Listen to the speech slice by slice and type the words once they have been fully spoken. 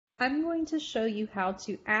I'm going to show you how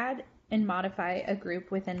to add and modify a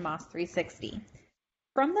group within MaaS360.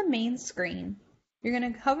 From the main screen, you're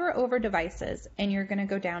going to hover over devices and you're going to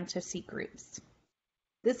go down to see groups.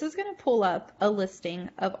 This is going to pull up a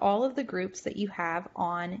listing of all of the groups that you have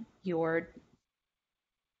on your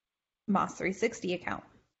MaaS360 account.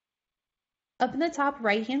 Up in the top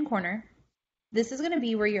right-hand corner, this is going to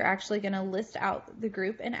be where you're actually going to list out the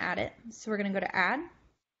group and add it. So we're going to go to Add,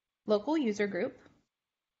 Local User Group.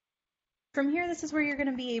 From here, this is where you're going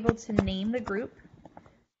to be able to name the group.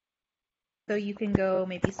 So you can go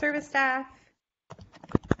maybe service staff.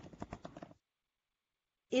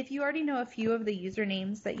 If you already know a few of the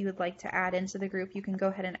usernames that you would like to add into the group, you can go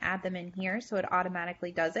ahead and add them in here so it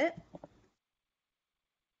automatically does it.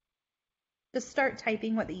 Just start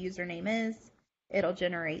typing what the username is. It'll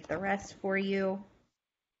generate the rest for you.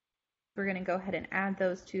 We're going to go ahead and add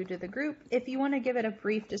those two to the group. If you want to give it a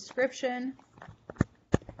brief description,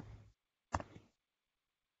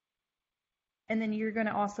 and then you're going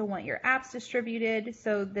to also want your apps distributed.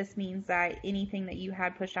 So this means that anything that you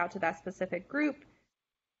had pushed out to that specific group.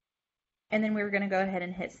 And then we're going to go ahead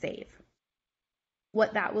and hit save.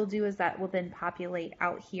 What that will do is that will then populate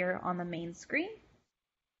out here on the main screen.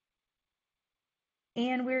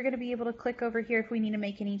 And we're going to be able to click over here if we need to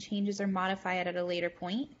make any changes or modify it at a later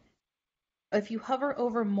point. If you hover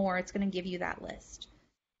over more, it's going to give you that list.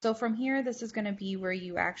 So from here, this is going to be where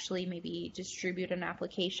you actually maybe distribute an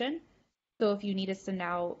application. So if you need to send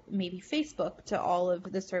out maybe Facebook to all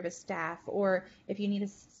of the service staff, or if you need to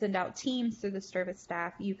send out Teams to the service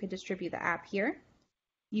staff, you could distribute the app here.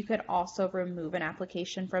 You could also remove an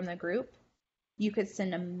application from the group. You could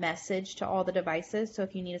send a message to all the devices. So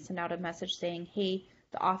if you need to send out a message saying, hey,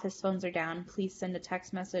 the office phones are down, please send a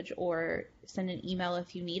text message or send an email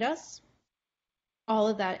if you need us. All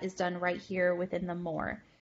of that is done right here within the More.